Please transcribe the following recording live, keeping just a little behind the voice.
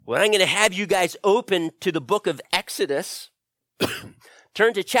Well, I'm going to have you guys open to the book of Exodus.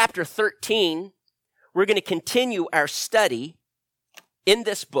 Turn to chapter 13. We're going to continue our study in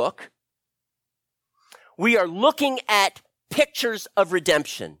this book. We are looking at pictures of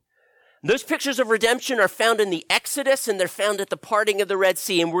redemption. Those pictures of redemption are found in the Exodus, and they're found at the parting of the Red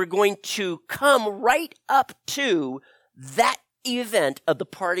Sea. And we're going to come right up to that event of the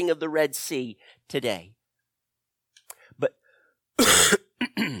parting of the Red Sea today. But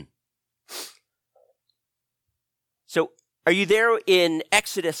so are you there in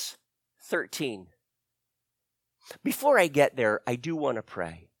Exodus 13? Before I get there, I do want to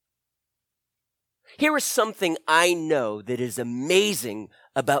pray. Here is something I know that is amazing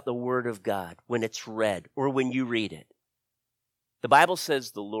about the Word of God when it's read or when you read it. The Bible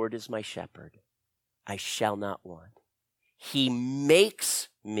says, "The Lord is my shepherd. I shall not want. He makes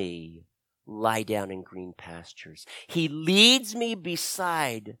me lie down in green pastures. He leads me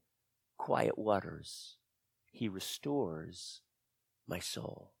beside quiet waters. He restores my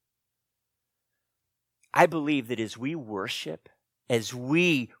soul." I believe that as we worship, as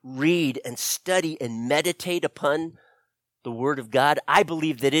we read and study and meditate upon the Word of God, I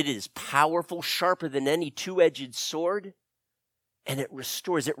believe that it is powerful, sharper than any two-edged sword, and it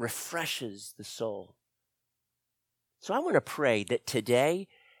restores, it refreshes the soul. So I want to pray that today,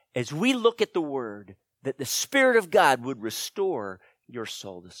 as we look at the Word, that the Spirit of God would restore your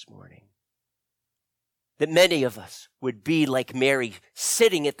soul this morning. That many of us would be like Mary,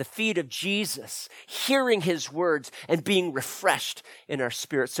 sitting at the feet of Jesus, hearing his words and being refreshed in our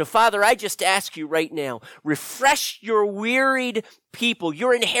spirit. So, Father, I just ask you right now, refresh your wearied people,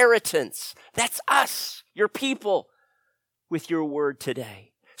 your inheritance. That's us, your people, with your word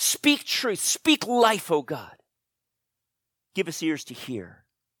today. Speak truth, speak life, oh God. Give us ears to hear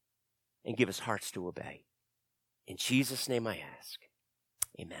and give us hearts to obey. In Jesus' name I ask.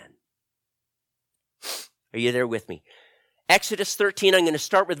 Amen. Are you there with me? Exodus 13, I'm going to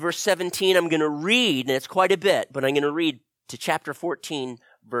start with verse 17. I'm going to read, and it's quite a bit, but I'm going to read to chapter 14,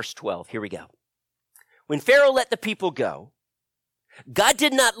 verse 12. Here we go. When Pharaoh let the people go, God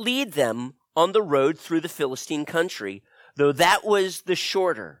did not lead them on the road through the Philistine country, though that was the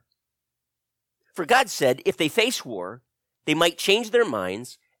shorter. For God said, if they face war, they might change their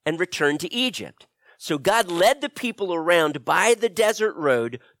minds and return to Egypt. So God led the people around by the desert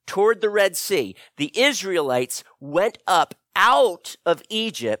road toward the Red Sea. The Israelites went up out of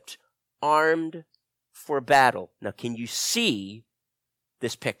Egypt armed for battle. Now, can you see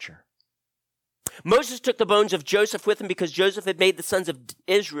this picture? Moses took the bones of Joseph with him because Joseph had made the sons of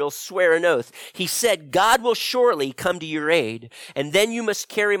Israel swear an oath. He said, God will surely come to your aid, and then you must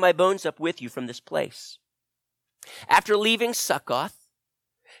carry my bones up with you from this place. After leaving Succoth,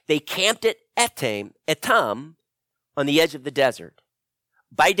 they camped at Etam on the edge of the desert.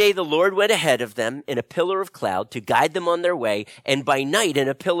 By day, the Lord went ahead of them in a pillar of cloud to guide them on their way, and by night in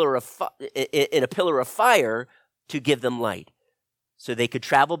a pillar of fire to give them light, so they could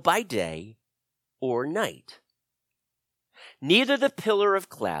travel by day or night. Neither the pillar of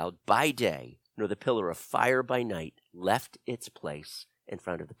cloud by day nor the pillar of fire by night left its place in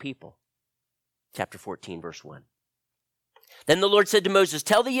front of the people. Chapter 14, verse 1. Then the Lord said to Moses,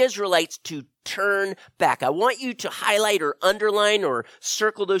 tell the Israelites to turn back. I want you to highlight or underline or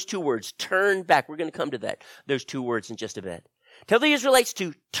circle those two words, turn back. We're going to come to those two words in just a bit. Tell the Israelites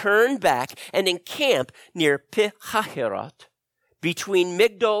to turn back and encamp near Pi-hahiroth, between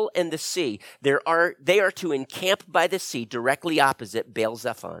Migdol and the sea. They are to encamp by the sea directly opposite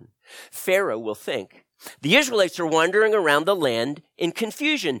Baal-zephon. Pharaoh will think, the Israelites are wandering around the land in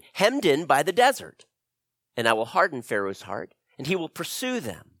confusion, hemmed in by the desert. And I will harden Pharaoh's heart, and he will pursue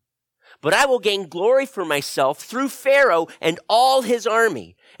them. But I will gain glory for myself through Pharaoh and all his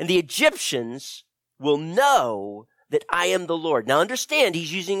army, and the Egyptians will know that I am the Lord. Now understand,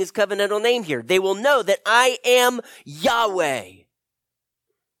 he's using his covenantal name here. They will know that I am Yahweh.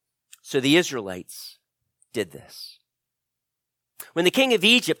 So the Israelites did this. When the king of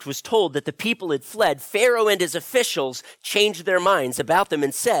Egypt was told that the people had fled, Pharaoh and his officials changed their minds about them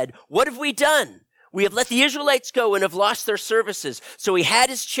and said, what have we done? We have let the Israelites go and have lost their services. So he had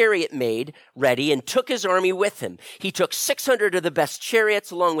his chariot made ready and took his army with him. He took 600 of the best chariots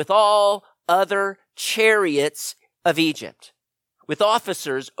along with all other chariots of Egypt, with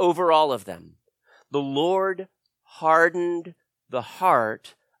officers over all of them. The Lord hardened the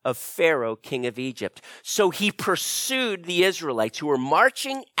heart of Pharaoh, king of Egypt. So he pursued the Israelites who were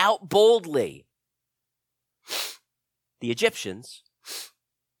marching out boldly. The Egyptians,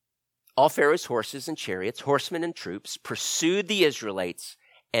 all Pharaoh's horses and chariots, horsemen and troops, pursued the Israelites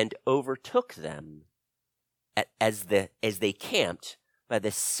and overtook them as they camped by the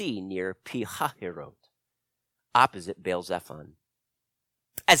sea near Pi-Hahirot, opposite Baal-Zephon.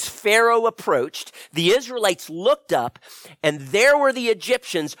 As Pharaoh approached, the Israelites looked up, and there were the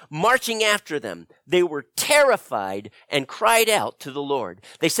Egyptians marching after them. They were terrified and cried out to the Lord.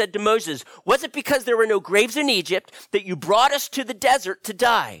 They said to Moses, "Was it because there were no graves in Egypt that you brought us to the desert to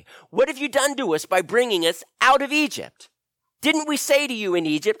die? What have you done to us by bringing us out of Egypt? Didn't we say to you in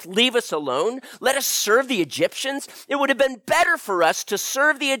Egypt, 'Leave us alone, let us serve the Egyptians'? It would have been better for us to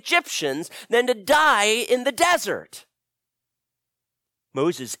serve the Egyptians than to die in the desert."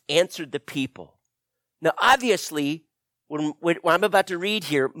 Moses answered the people. Now, obviously, what I'm about to read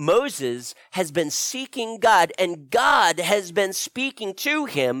here, Moses has been seeking God, and God has been speaking to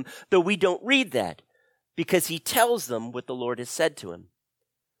him, though we don't read that, because he tells them what the Lord has said to him.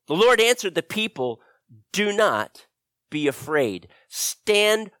 The Lord answered the people, "Do not be afraid.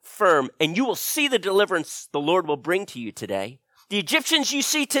 Stand firm, and you will see the deliverance the Lord will bring to you today. The Egyptians you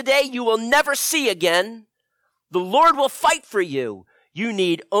see today, you will never see again. The Lord will fight for you. You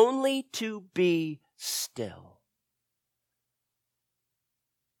need only to be still."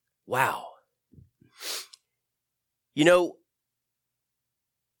 Wow. You know,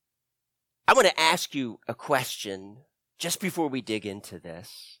 I want to ask you a question just before we dig into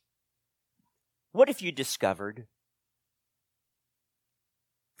this. What if you discovered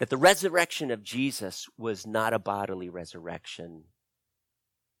that the resurrection of Jesus was not a bodily resurrection,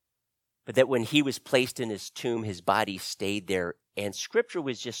 but that when he was placed in his tomb, his body stayed there, and Scripture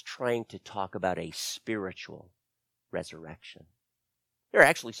was just trying to talk about a spiritual resurrection? There are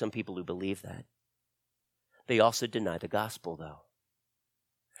actually some people who believe that. They also deny the gospel, though.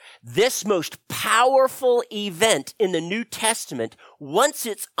 This most powerful event in the New Testament, once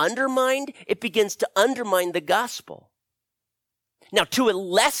it's undermined, it begins to undermine the gospel. Now, to a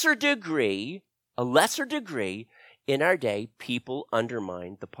lesser degree, in our day, people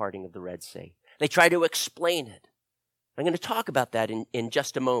undermine the parting of the Red Sea. They try to explain it. I'm going to talk about that in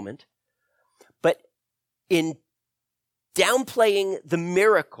just a moment. But in downplaying the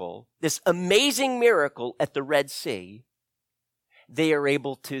miracle, this amazing miracle at the Red Sea, they are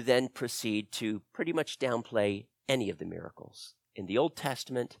able to then proceed to pretty much downplay any of the miracles in the Old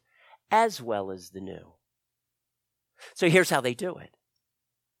Testament as well as the New. So here's how they do it.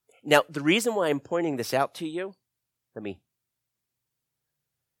 Now, the reason why I'm pointing this out to you,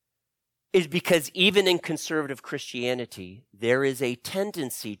 is because even in conservative Christianity, there is a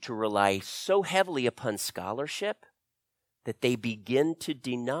tendency to rely so heavily upon scholarship that they begin to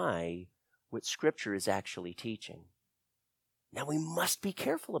deny what Scripture is actually teaching. Now, we must be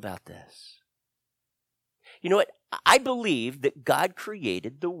careful about this. You know what? I believe that God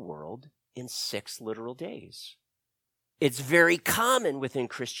created the world in 6 literal days. It's very common within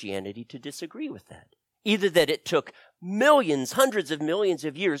Christianity to disagree with that. Either that it took millions, hundreds of millions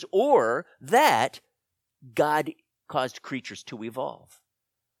of years, or that God caused creatures to evolve.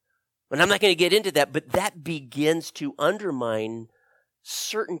 And I'm not going to get into that, but that begins to undermine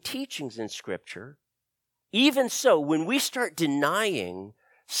certain teachings in Scripture. Even so, when we start denying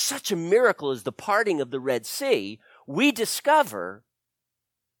such a miracle as the parting of the Red Sea, we discover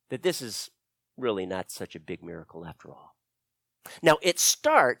that this is really not such a big miracle after all. Now, it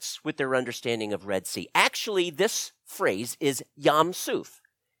starts with their understanding of Red Sea. Actually, this phrase is Yam Suf.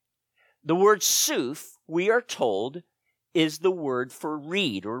 The word Suf, we are told, is the word for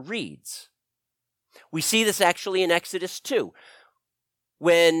reed or reeds. We see this actually in Exodus 2.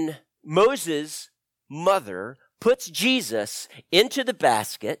 When Moses' mother puts Jesus into the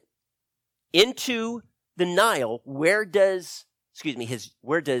basket, into the Nile, where does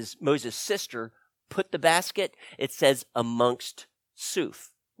Moses' sister put the basket? It says amongst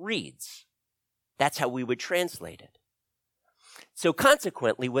Suf, reeds. That's how we would translate it. So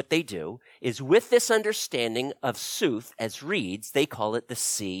consequently, what they do is with this understanding of Suf as reeds, they call it the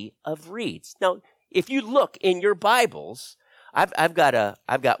Sea of Reeds. Now, if you look in your Bibles, I've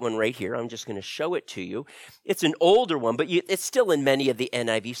got one right here. I'm just going to show it to you. It's an older one, but it's still in many of the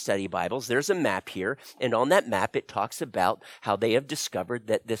NIV study Bibles. There's a map here, and on that map it talks about how they have discovered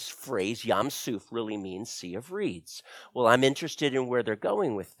that this phrase Yam Suf really means Sea of Reeds. Well, I'm interested in where they're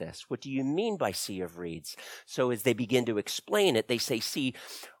going with this. What do you mean by Sea of Reeds? So as they begin to explain it, they say, see,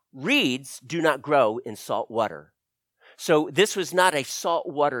 reeds do not grow in salt water. So this was not a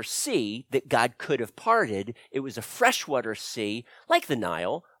saltwater sea that God could have parted. It was a freshwater sea like the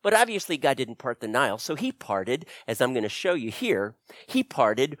Nile, but obviously God didn't part the Nile. So he parted, as I'm going to show you here, he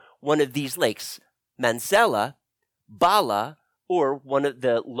parted one of these lakes, Manzella, Bala, or one of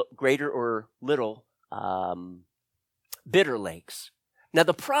the greater or little Bitter lakes. Now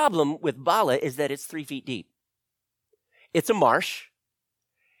the problem with Bala is that it's 3 feet deep. It's a marsh.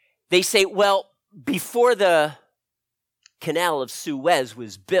 They say, well, before the Canal of Suez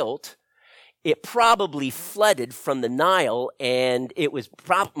was built, it probably flooded from the Nile, and it was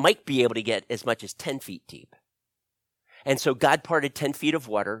might be able to get as much as 10 feet deep. And so God parted 10 feet of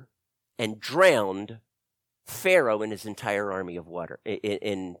water and drowned Pharaoh and his entire army of water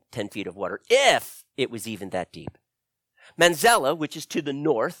in 10 feet of water, if it was even that deep. Manzella, which is to the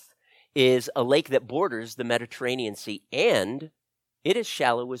north, is a lake that borders the Mediterranean Sea, and it is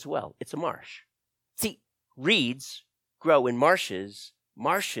shallow as well. It's a marsh. See, reeds grow in marshes.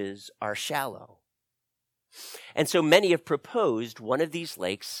 Marshes are shallow. And so many have proposed one of these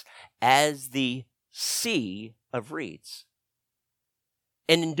lakes as the Sea of Reeds.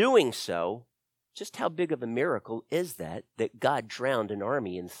 And in doing so, just how big of a miracle is that God drowned an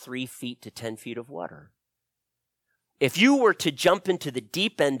army in 3 feet to 10 feet of water? If you were to jump into the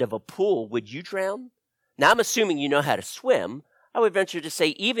deep end of a pool, would you drown? Now, I'm assuming you know how to swim. I would venture to say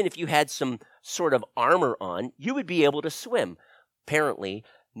even if you had some sort of armor on, you would be able to swim. Apparently,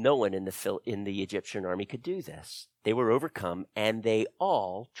 no one in the Egyptian army could do this. They were overcome, and they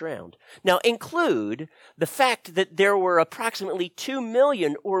all drowned. Now, include the fact that there were approximately 2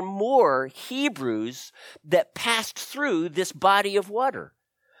 million or more Hebrews that passed through this body of water.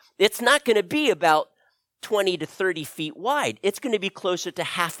 It's not going to be about 20 to 30 feet wide. It's going to be closer to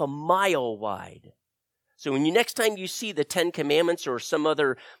half a mile wide. So next time you see the Ten Commandments or some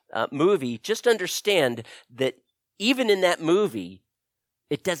other movie, just understand that even in that movie,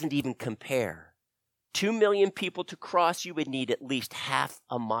 it doesn't even compare. 2 million people to cross, you would need at least half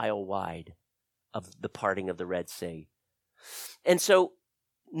a mile wide of the parting of the Red Sea. And so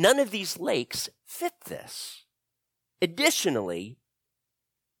none of these lakes fit this. Additionally,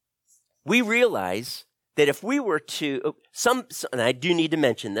 we realize that if we were to, and I do need to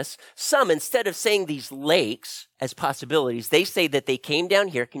mention this, some, instead of saying these lakes as possibilities, they say that they came down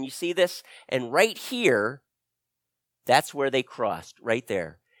here. Can you see this? And right here, that's where they crossed, right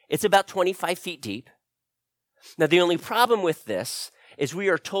there. It's about 25 feet deep. Now, the only problem with this is we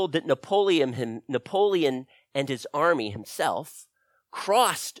are told that Napoleon and his army himself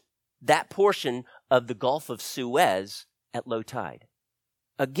crossed that portion of the Gulf of Suez at low tide.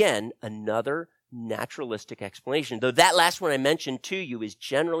 Again, another naturalistic explanation, though that last one I mentioned to you is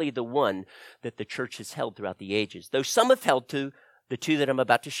generally the one that the church has held throughout the ages, though some have held to the two that I'm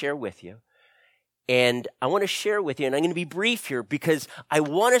about to share with you. And I want to share with you, and I'm going to be brief here because I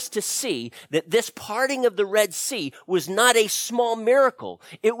want us to see that this parting of the Red Sea was not a small miracle.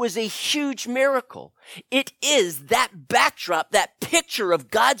 It was a huge miracle. It is that backdrop, that picture of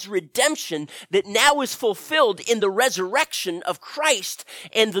God's redemption that now is fulfilled in the resurrection of Christ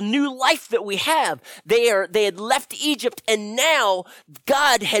and the new life that we have. They had left Egypt, and now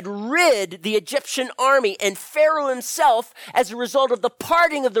God had rid the Egyptian army and Pharaoh himself as a result of the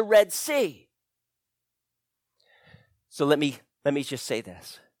parting of the Red Sea. So let me just say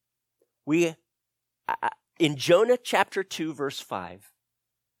this. In Jonah chapter 2, verse 5,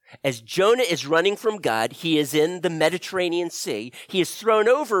 as Jonah is running from God, he is in the Mediterranean Sea. He is thrown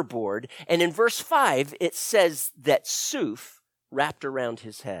overboard. And in verse 5, it says that Suf wrapped around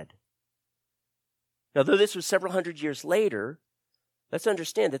his head. Now, though this was several hundred years later, let's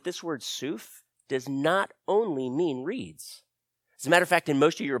understand that this word Suf does not only mean reeds. As a matter of fact, in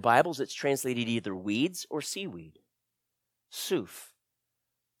most of your Bibles, it's translated either weeds or seaweed. Suf.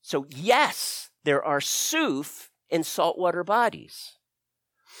 So yes, there are Suf in saltwater bodies.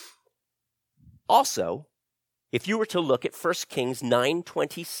 Also, if you were to look at 1 Kings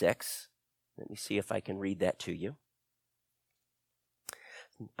 9:26, let me see if I can read that to you.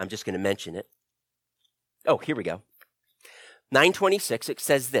 I'm just going to mention it. Oh, here we go. 9:26, it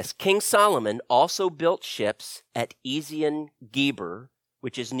says this, King Solomon also built ships at Ezion-Geber,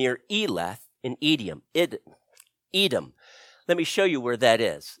 which is near Elath in Edom. Let me show you where that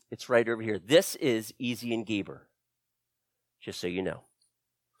is. It's right over here. This is Ezion-Geber, just so you know.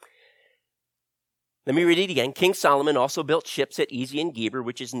 Let me read it again. King Solomon also built ships at Ezion-Geber,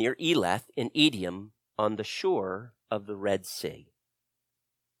 which is near Elath in Edom, on the shore of the Red Sea.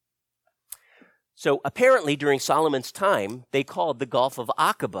 So apparently during Solomon's time, they called the Gulf of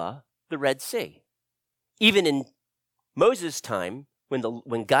Aqaba the Red Sea. Even in Moses' time,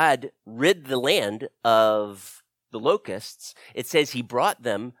 when God rid the land of the locusts, it says he brought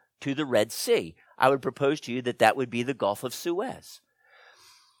them to the Red Sea. I would propose to you that that would be the Gulf of Suez.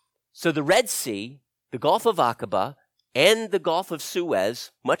 So the Red Sea, the Gulf of Aqaba, and the Gulf of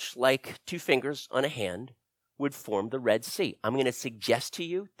Suez, much like two fingers on a hand, would form the Red Sea. I'm going to suggest to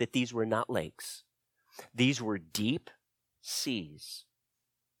you that these were not lakes. These were deep seas.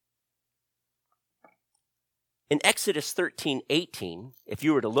 In Exodus 13:18, if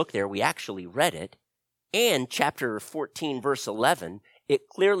you were to look there, we actually read it, and chapter 14, verse 11, it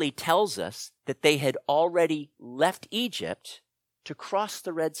clearly tells us that they had already left Egypt to cross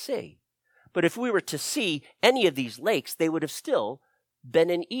the Red Sea. But if we were to see any of these lakes, they would have still been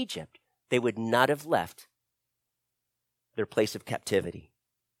in Egypt. They would not have left their place of captivity.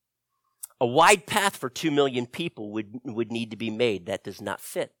 A wide path for 2 million people would need to be made. That does not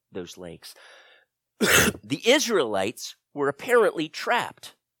fit those lakes. The Israelites were apparently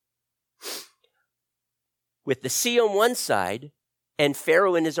trapped with the sea on one side and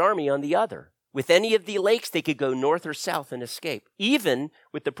Pharaoh and his army on the other. With any of the lakes, they could go north or south and escape. Even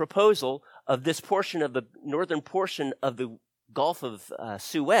with the proposal of this portion of the northern portion of the Gulf of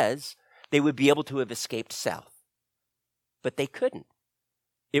Suez, they would be able to have escaped south. But they couldn't.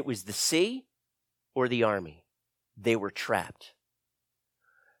 It was the sea or the army. They were trapped.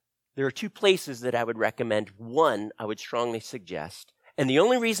 There are two places that I would recommend. One, I would strongly suggest. And the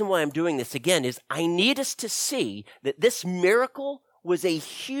only reason why I'm doing this again is I need us to see that this miracle was a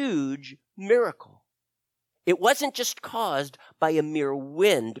huge miracle. It wasn't just caused by a mere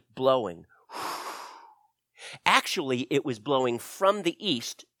wind blowing. Actually, it was blowing from the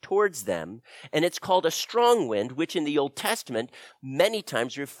east towards them, and it's called a strong wind, which in the Old Testament many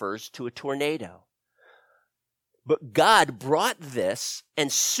times refers to a tornado. But God brought this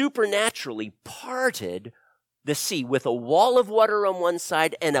and supernaturally parted the sea with a wall of water on one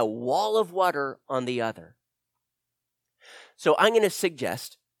side and a wall of water on the other. So I'm going to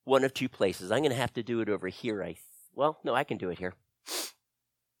suggest one of two places. I'm going to have to do it over here. I can do it here.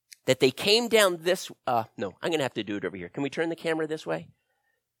 That they came down this, I'm going to have to do it over here. Can we turn the camera this way?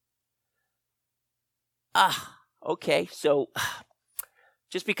 Okay, so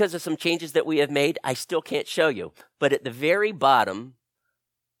just because of some changes that we have made, I still can't show you. But at the very bottom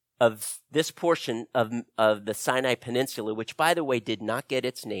of this portion of the Sinai Peninsula, which, by the way, did not get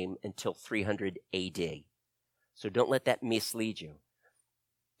its name until 300 A.D., so don't let that mislead you.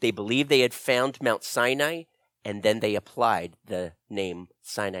 They believed they had found Mount Sinai, and then they applied the name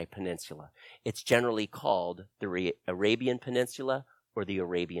Sinai Peninsula. It's generally called the Arabian Peninsula or the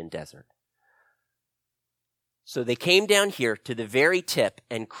Arabian Desert. So they came down here to the very tip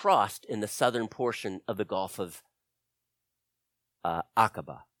and crossed in the southern portion of the Gulf of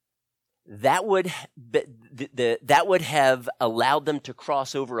Aqaba. That would have allowed them to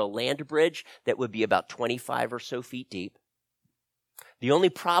cross over a land bridge that would be about 25 or so feet deep. The only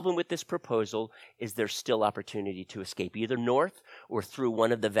problem with this proposal is there's still opportunity to escape, either north or through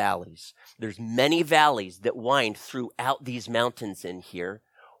one of the valleys. There's many valleys that wind throughout these mountains in here,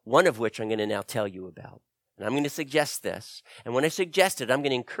 one of which I'm going to now tell you about. And I'm going to suggest this. And when I suggest it, I'm going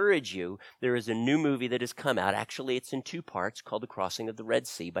to encourage you. There is a new movie that has come out. Actually, it's in two parts called The Crossing of the Red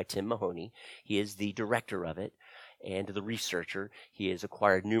Sea by Tim Mahoney. He is the director of it and the researcher. He has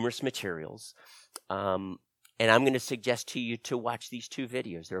acquired numerous materials. And I'm going to suggest to you to watch these two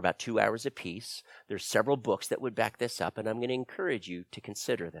videos. They're about 2 hours apiece. There's several books that would back this up, and I'm going to encourage you to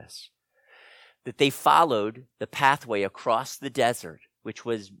consider this. That they followed the pathway across the desert, which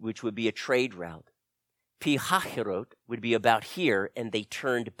would be a trade route. Pi Hahirot would be about here, and they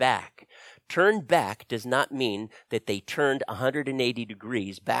turned back. Turned back does not mean that they turned 180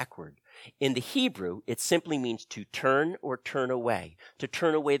 degrees backward. In the Hebrew, it simply means to turn or turn away. To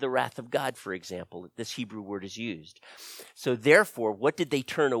turn away the wrath of God, for example, this Hebrew word is used. So therefore, what did they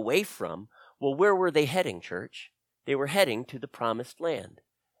turn away from? Well, where were they heading, church? They were heading to the promised land,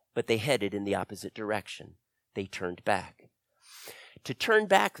 but they headed in the opposite direction. They turned back. To turn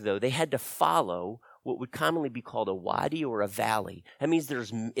back, though, they had to follow what would commonly be called a wadi or a valley. That means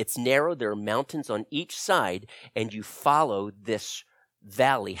it's narrow, there are mountains on each side, and you follow this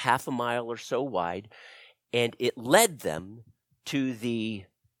valley half a mile or so wide, and it led them to the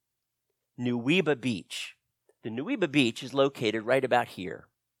Nuweiba Beach. The Nuweiba Beach is located right about here.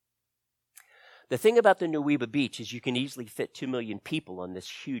 The thing about the Nuweiba Beach is you can easily fit 2 million people on this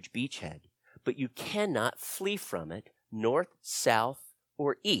huge beachhead, but you cannot flee from it north, south,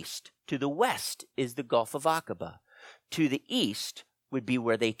 or east. To the west is the Gulf of Aqaba. To the east would be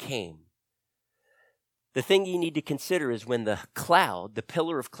where they came. The thing you need to consider is when the cloud, the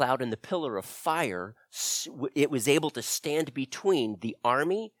pillar of cloud and the pillar of fire, it was able to stand between the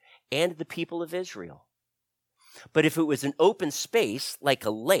army and the people of Israel. But if it was an open space like a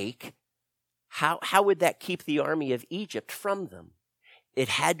lake, how would that keep the army of Egypt from them? It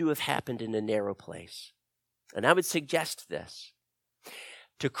had to have happened in a narrow place. And I would suggest this.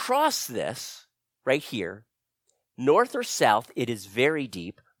 To cross this, right here, north or south, it is very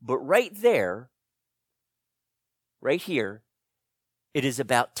deep, but right there, right here, it is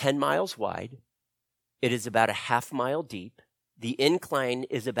about 10 miles wide, It is about a half mile deep. The incline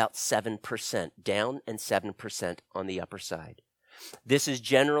is about 7% down and 7% on the upper side. This is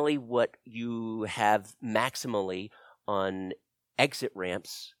generally what you have maximally on exit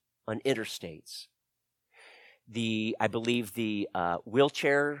ramps on interstates. I believe the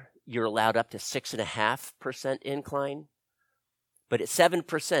wheelchair, you're allowed up to 6.5% incline. But at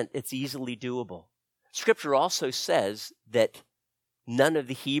 7%, it's easily doable. Scripture also says that none of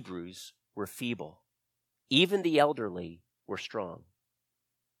the Hebrews were feeble. Even the elderly were strong.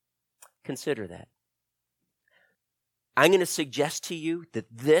 Consider that. I'm going to suggest to you that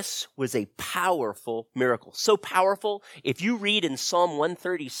this was a powerful miracle. So powerful, if you read in Psalm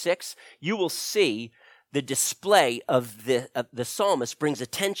 136, you will see the display of the psalmist brings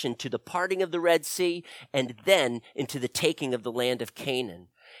attention to the parting of the Red Sea and then into the taking of the land of Canaan.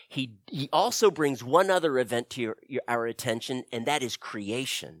 He also brings one other event to our attention, and that is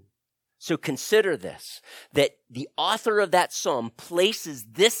creation. So consider this, that the author of that psalm places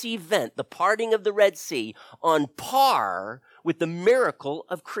this event, the parting of the Red Sea, on par with the miracle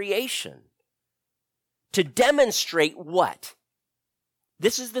of creation. To demonstrate what?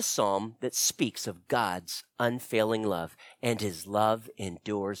 This is the psalm that speaks of God's unfailing love, and his love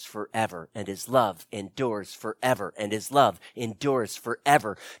endures forever, and his love endures forever, and his love endures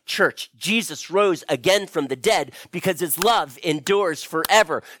forever. Church, Jesus rose again from the dead because his love endures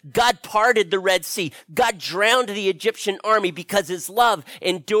forever. God parted the Red Sea. God drowned the Egyptian army because his love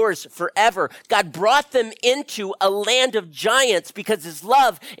endures forever. God brought them into a land of giants because his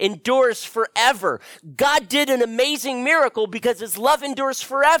love endures forever. God did an amazing miracle because his love endures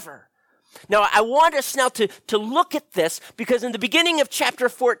forever. Now, I want us now to look at this because in the beginning of chapter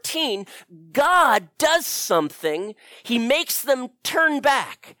 14, God does something. He makes them turn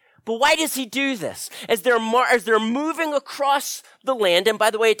back. But why does he do this? As they're moving across the land, and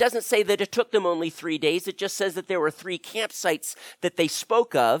by the way, it doesn't say that it took them only 3 days. It just says that there were 3 campsites that they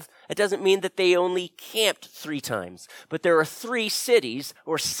spoke of. It doesn't mean that they only camped 3 times. But there are 3 cities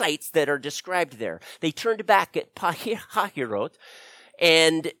or sites that are described there. They turned back at Hahiroth,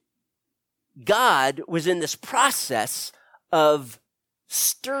 and God was in this process of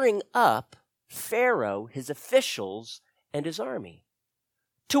stirring up Pharaoh, his officials, and his army.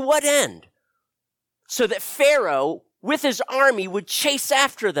 To what end? So that Pharaoh, with his army, would chase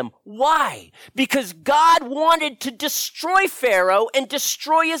after them. Why? Because God wanted to destroy Pharaoh and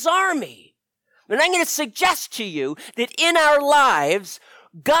destroy his army. And I'm going to suggest to you that in our lives,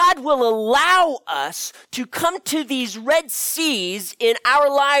 God will allow us to come to these Red Seas in our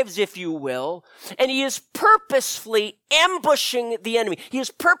lives, if you will, and he is purposefully ambushing the enemy. He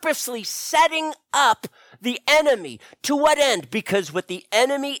is purposely setting up the enemy. To what end? Because what the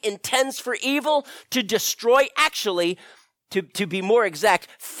enemy intends for evil, to destroy, actually, to be more exact,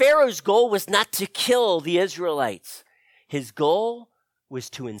 Pharaoh's goal was not to kill the Israelites. His goal was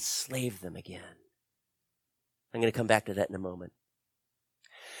to enslave them again. I'm going to come back to that in a moment.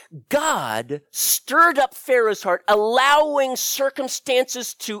 God stirred up Pharaoh's heart, allowing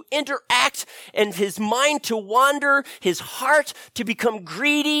circumstances to interact and his mind to wander, his heart to become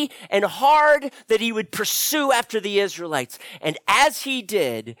greedy and hard, that he would pursue after the Israelites. And as he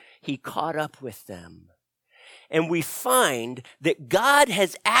did, he caught up with them. And we find that God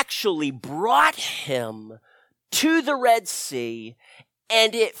has actually brought him to the Red Sea,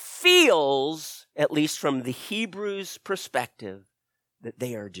 and it feels, at least from the Hebrews' perspective, that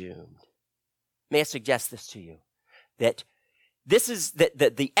they are doomed. May I suggest this to you? That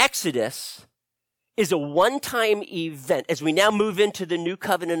the Exodus is a one-time event. As we now move into the new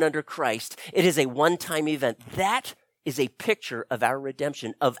covenant under Christ, it is a one-time event. That is a picture of our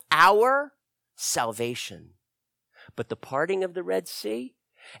redemption, of our salvation. But the parting of the Red Sea,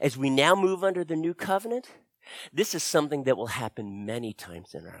 as we now move under the new covenant, this is something that will happen many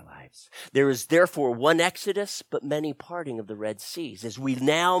times in our lives. There is therefore one Exodus, but many parting of the Red Seas as we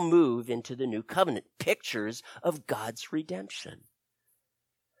now move into the new covenant, pictures of God's redemption.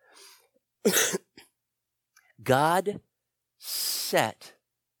 God set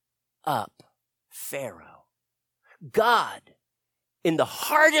up Pharaoh. God, in the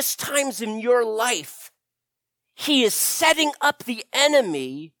hardest times in your life, he is setting up the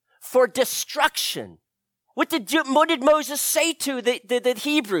enemy for destruction. What did Moses say to the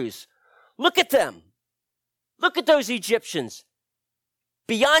Hebrews? Look at them. Look at those Egyptians.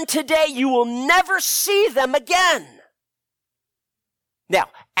 Beyond today, you will never see them again. Now,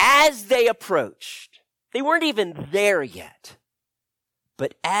 as they approached, they weren't even there yet.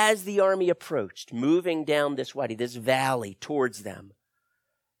 But as the army approached, moving down this wadi, this valley towards them,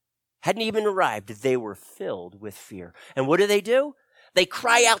 hadn't even arrived, they were filled with fear. And what do? They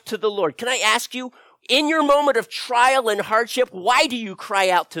cry out to the Lord. Can I ask you, in your moment of trial and hardship, why do you cry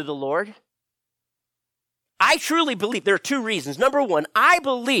out to the Lord? I truly believe there are two reasons. Number one, I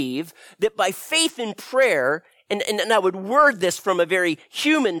believe that by faith in prayer, and I would word this from a very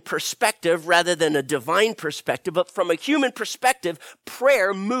human perspective rather than a divine perspective, but from a human perspective,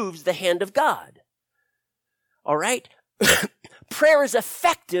 prayer moves the hand of God. All right? Prayer is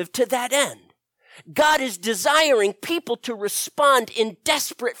effective to that end. God is desiring people to respond in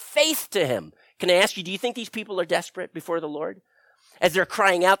desperate faith to him. Can I ask you, do you think these people are desperate before the Lord? As they're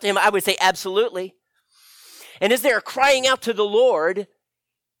crying out to him, I would say absolutely. And as they're crying out to the Lord,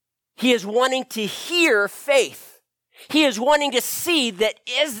 he is wanting to hear faith. He is wanting to see that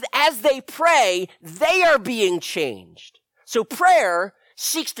as they pray, they are being changed. So prayer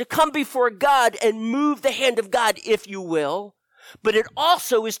seeks to come before God and move the hand of God, if you will, but it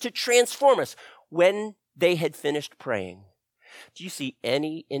also is to transform us. When they had finished praying, do you see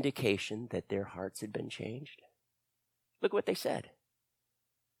any indication that their hearts had been changed? Look what they said.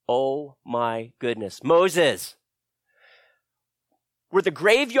 Oh my goodness. Moses, were the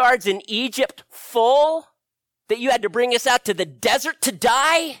graveyards in Egypt full that you had to bring us out to the desert to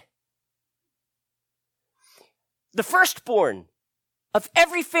die? The firstborn of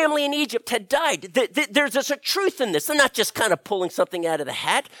every family in Egypt had died. There's a truth in this. They're not just kind of pulling something out of the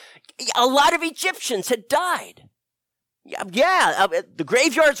hat. A lot of Egyptians had died. The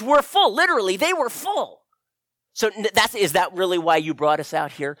graveyards were full. Literally, they were full. So is that really why you brought us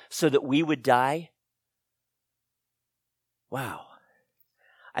out here? So that we would die? Wow.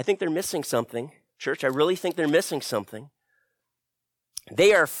 I think they're missing something. Church, I really think they're missing something.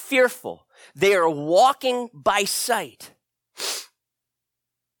 They are fearful. They are walking by sight.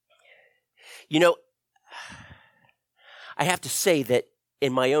 You know, I have to say that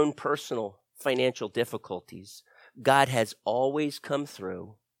in my own personal financial difficulties, God has always come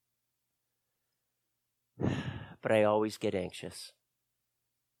through, but I always get anxious.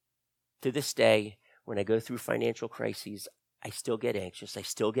 To this day, when I go through financial crises, I still get anxious, I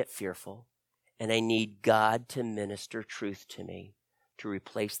still get fearful, and I need God to minister truth to me to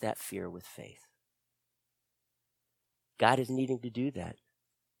replace that fear with faith. God is needing to do that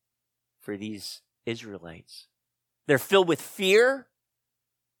for these Israelites. They're filled with fear.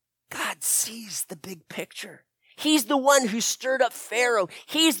 God sees the big picture. He's the one who stirred up Pharaoh.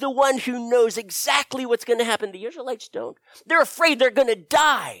 He's the one who knows exactly what's going to happen. The Israelites don't. They're afraid they're going to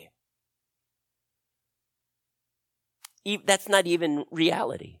die. That's not even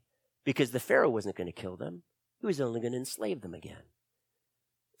reality, because the Pharaoh wasn't going to kill them. He was only going to enslave them again.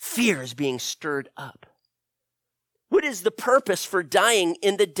 Fear is being stirred up. What is the purpose for dying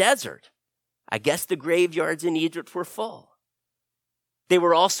in the desert? I guess the graveyards in Egypt were full. They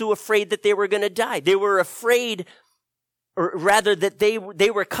were also afraid that they were going to die. They were afraid, or rather that they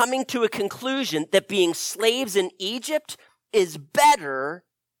were coming to a conclusion that being slaves in Egypt is better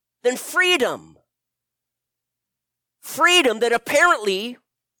than freedom. Freedom that apparently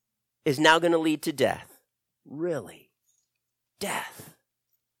is now going to lead to death. Really? Death.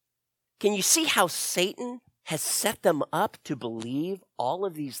 Can you see how Satan has set them up to believe all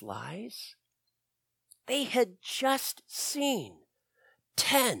of these lies? They had just seen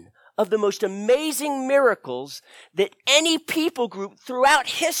 10 of the most amazing miracles that any people group throughout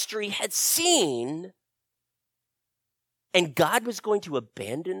history had seen, and God was going to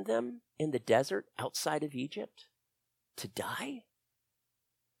abandon them in the desert outside of Egypt to die?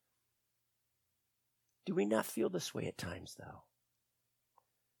 Do we not feel this way at times, though?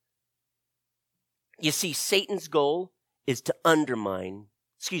 You see, Satan's goal is that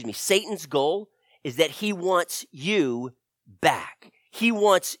he wants you back. He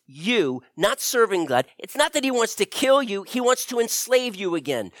wants you not serving God. It's not that he wants to kill you. He wants to enslave you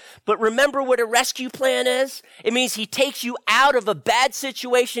again. But remember what a rescue plan is? It means he takes you out of a bad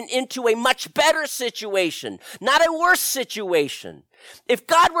situation into a much better situation, not a worse situation. If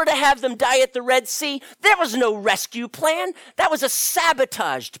God were to have them die at the Red Sea, there was no rescue plan. That was a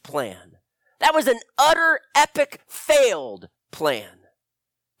sabotaged plan. That was an utter, epic, failed plan.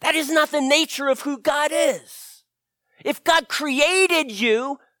 That is not the nature of who God is. If God created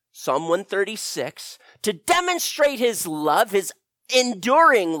you, Psalm 136, to demonstrate his love, his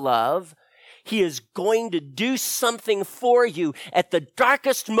enduring love, he is going to do something for you. At the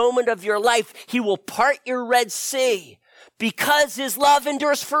darkest moment of your life, he will part your Red Sea because his love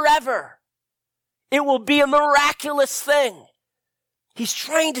endures forever. It will be a miraculous thing. He's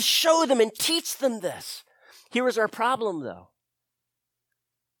trying to show them and teach them this. Here is our problem, though.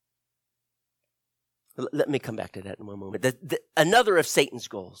 Let me come back to that in one moment. Another of Satan's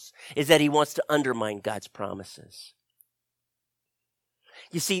goals is that he wants to undermine God's promises.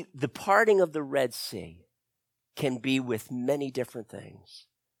 You see, the parting of the Red Sea can be with many different things,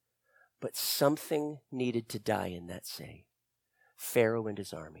 but something needed to die in that sea. Pharaoh and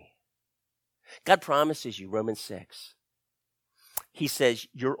his army. God promises you, Romans 6. He says,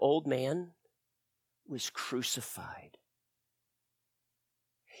 your old man was crucified.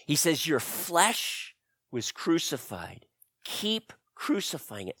 He says, your flesh was crucified. Keep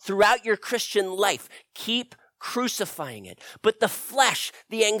crucifying it. Throughout your Christian life, keep crucifying it. But the flesh,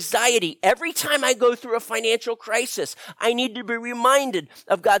 the anxiety, every time I go through a financial crisis, I need to be reminded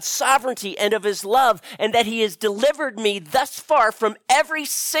of God's sovereignty and of his love, and that he has delivered me thus far from every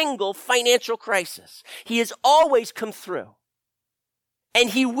single financial crisis. He has always come through. And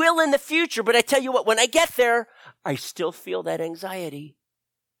he will in the future. But I tell you what, when I get there, I still feel that anxiety.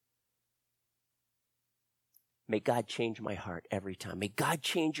 May God change my heart every time. May God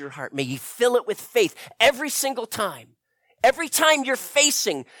change your heart. May he fill it with faith every single time. Every time you're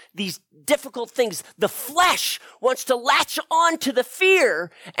facing these difficult things, the flesh wants to latch on to the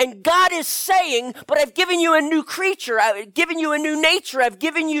fear. And God is saying, but I've given you a new creature. I've given you a new nature. I've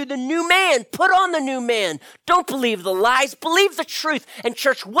given you the new man. Put on the new man. Don't believe the lies. Believe the truth. And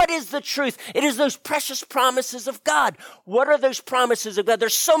church, what is the truth? It is those precious promises of God. What are those promises of God?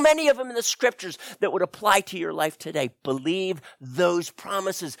 There's so many of them in the scriptures that would apply to your life today. Believe those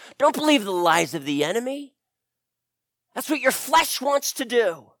promises. Don't believe the lies of the enemy. That's what your flesh wants to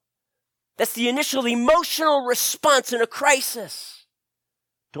do. That's the initial emotional response in a crisis.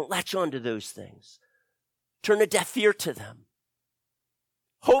 Don't latch on to those things. Turn a deaf ear to them.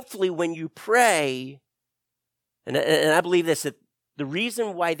 Hopefully when you pray, and I believe this, that the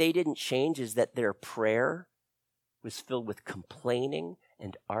reason why they didn't change is that their prayer was filled with complaining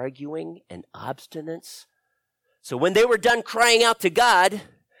and arguing and obstinance. So when they were done crying out to God,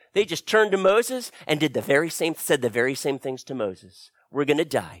 they just turned to Moses and said the very same things to Moses. We're going to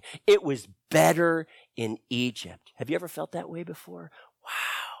die. It was better in Egypt. Have you ever felt that way before?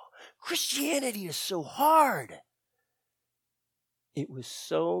 Wow, Christianity is so hard. It was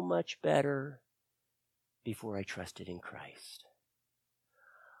so much better before I trusted in Christ.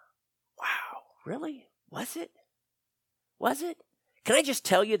 Wow, really? Was it? Was it? Can I just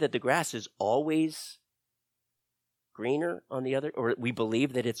tell you that the grass is always greener on the other, or we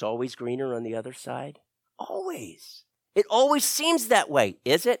believe that it's always greener on the other side? Always. It always seems that way.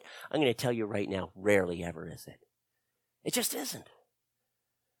 Is it? I'm going to tell you right now, rarely ever is it. It just isn't.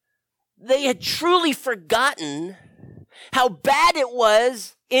 They had truly forgotten how bad it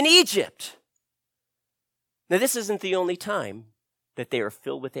was in Egypt. Now, this isn't the only time that they are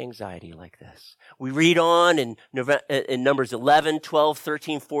filled with anxiety like this. We read on in Numbers 11, 12,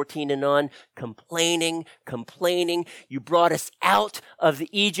 13, 14, and on, complaining. You brought us out of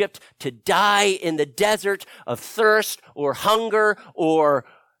Egypt to die in the desert of thirst or hunger, or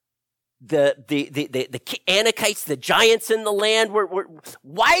the Anakites, the giants in the land.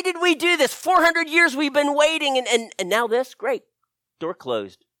 Why did we do this? 400 years we've been waiting, and now this? Great. Door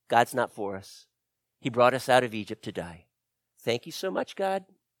closed. God's not for us. He brought us out of Egypt to die. Thank you so much, God.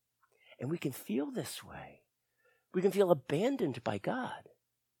 And we can feel this way. We can feel abandoned by God.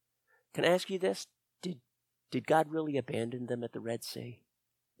 Can I ask you this? Did God really abandon them at the Red Sea?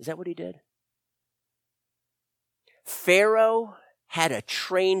 Is that what he did? Pharaoh had a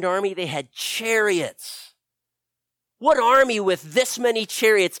trained army. They had chariots. What army with this many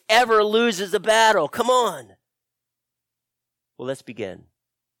chariots ever loses a battle? Come on. Well, let's begin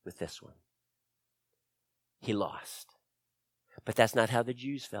with this one. He lost. But that's not how the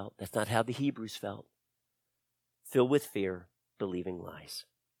Jews felt. That's not how the Hebrews felt. Filled with fear, believing lies.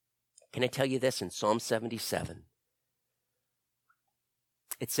 Can I tell you this? In Psalm 77,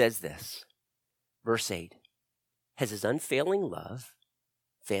 it says this, verse 8, has his unfailing love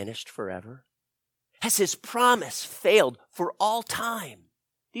vanished forever? Has his promise failed for all time?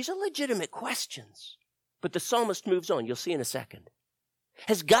 These are legitimate questions. But the psalmist moves on. You'll see in a second.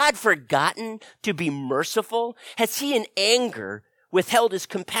 Has God forgotten to be merciful? Has he in anger withheld his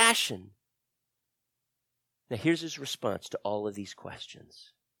compassion? Now here's his response to all of these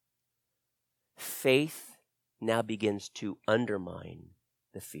questions. Faith now begins to undermine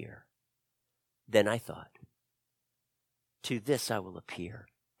the fear. Then I thought, to this I will appear,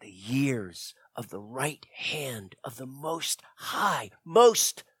 the years of the right hand of the Most High,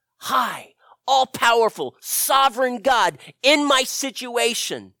 all-powerful, sovereign God in my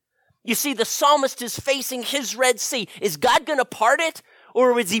situation. You see, the psalmist is facing his Red Sea. Is God going to part it?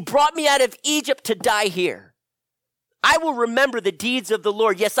 Or has he brought me out of Egypt to die here? I will remember the deeds of the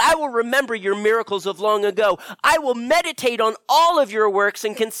Lord. Yes, I will remember your miracles of long ago. I will meditate on all of your works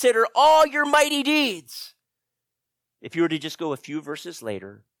and consider all your mighty deeds. If you were to just go a few verses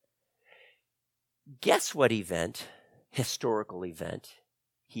later, guess what event, historical event,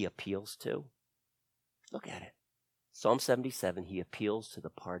 he appeals to? Look at it. Psalm 77, he appeals to the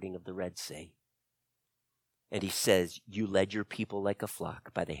parting of the Red Sea. And he says, you led your people like a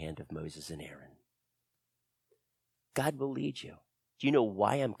flock by the hand of Moses and Aaron. God will lead you. Do you know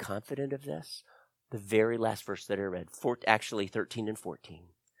why I'm confident of this? The very last verse that I read, actually 13 and 14.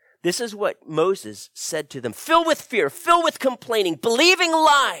 This is what Moses said to them. Filled with fear, filled with complaining, believing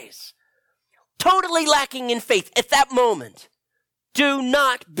lies, totally lacking in faith at that moment. Do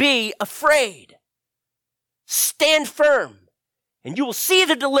not be afraid. Stand firm, and you will see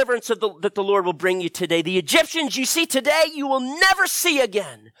the deliverance that the Lord will bring you today. The Egyptians you see today, you will never see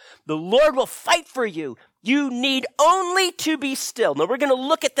again. The Lord will fight for you. You need only to be still. Now, we're going to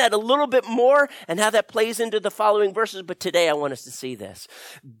look at that a little bit more and how that plays into the following verses, but today I want us to see this.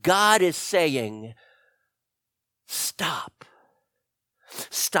 God is saying, stop.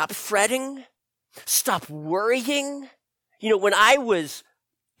 Stop fretting. Stop worrying. You know, when I was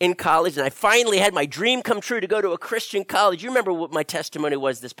in college and I finally had my dream come true to go to a Christian college, you remember what my testimony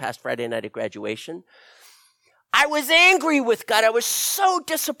was this past Friday night at graduation? I was angry with God. I was so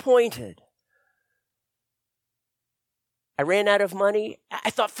disappointed. I ran out of money. I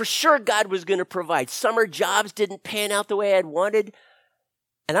thought for sure God was going to provide. Summer jobs didn't pan out the way I'd wanted,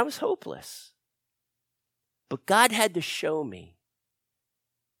 and I was hopeless. But God had to show me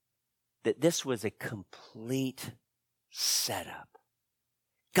that this was a complete setup.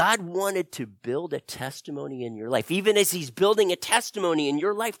 God wanted to build a testimony in your life, even as he's building a testimony in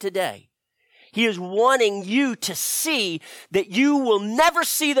your life today. He is wanting you to see that you will never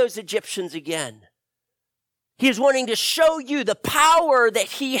see those Egyptians again. He is wanting to show you the power that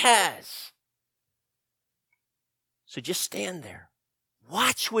he has. So just stand there.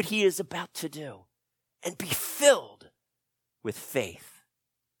 Watch what he is about to do and be filled with faith.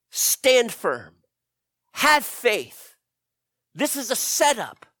 Stand firm. Have faith. This is a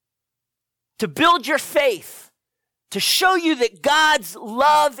setup to build your faith, to show you that God's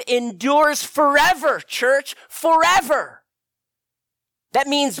love endures forever, church, forever. That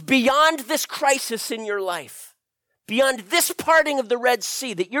means beyond this crisis in your life. Beyond this parting of the Red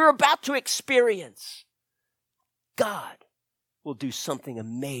Sea that you're about to experience, God will do something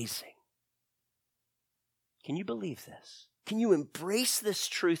amazing. Can you believe this? Can you embrace this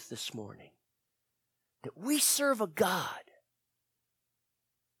truth this morning? That we serve a God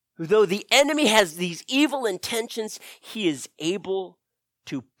who, though the enemy has these evil intentions, he is able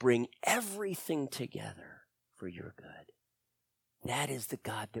to bring everything together for your good. That is the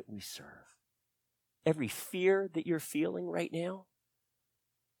God that we serve. Every fear that you're feeling right now,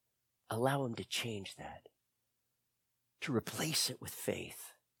 allow him to change that, to replace it with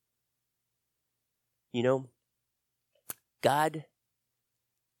faith. You know, God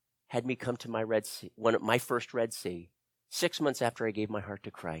had me come to my Red Sea, my first Red Sea, 6 months after I gave my heart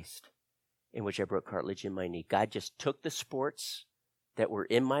to Christ, in which I broke cartilage in my knee. God just took the sports that were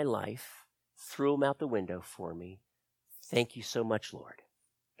in my life, threw them out the window for me. Thank you so much, Lord.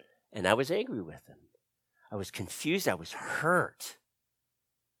 And I was angry with him. I was confused. I was hurt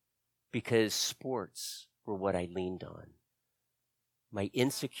because sports were what I leaned on. My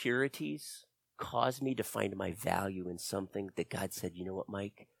insecurities caused me to find my value in something that God said, you know what,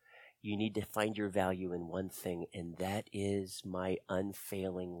 Mike? You need to find your value in one thing, and that is my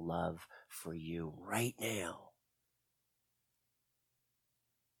unfailing love for you right now.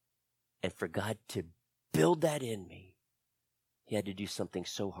 And for God to build that in me, he had to do something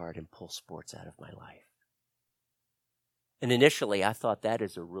so hard and pull sports out of my life. And initially, I thought that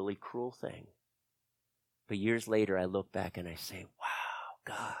is a really cruel thing. But years later, I look back and I say, wow,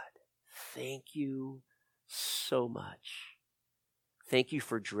 God, thank you so much. Thank you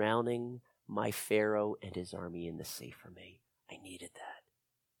for drowning my Pharaoh and his army in the sea for me. I needed that.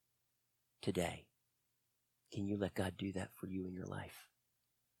 Today, can you let God do that for you in your life?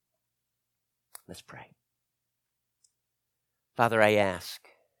 Let's pray. Father, I ask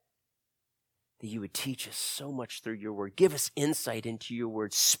that you would teach us so much through your word. Give us insight into your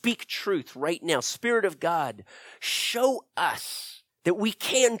word. Speak truth right now. Spirit of God, show us that we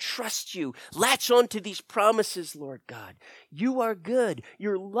can trust you. Latch on to these promises, Lord God. You are good.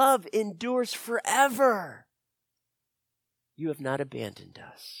 Your love endures forever. You have not abandoned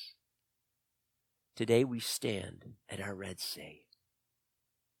us. Today we stand at our Red Sea,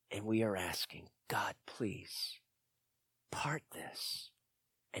 and we are asking, God, please part this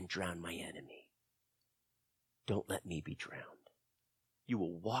and drown my enemy. Don't let me be drowned. You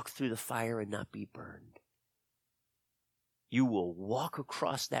will walk through the fire and not be burned. You will walk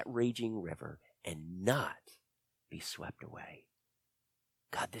across that raging river and not be swept away.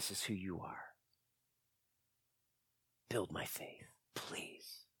 God, this is who you are. Build my faith,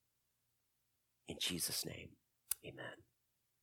 please. In Jesus' name, amen.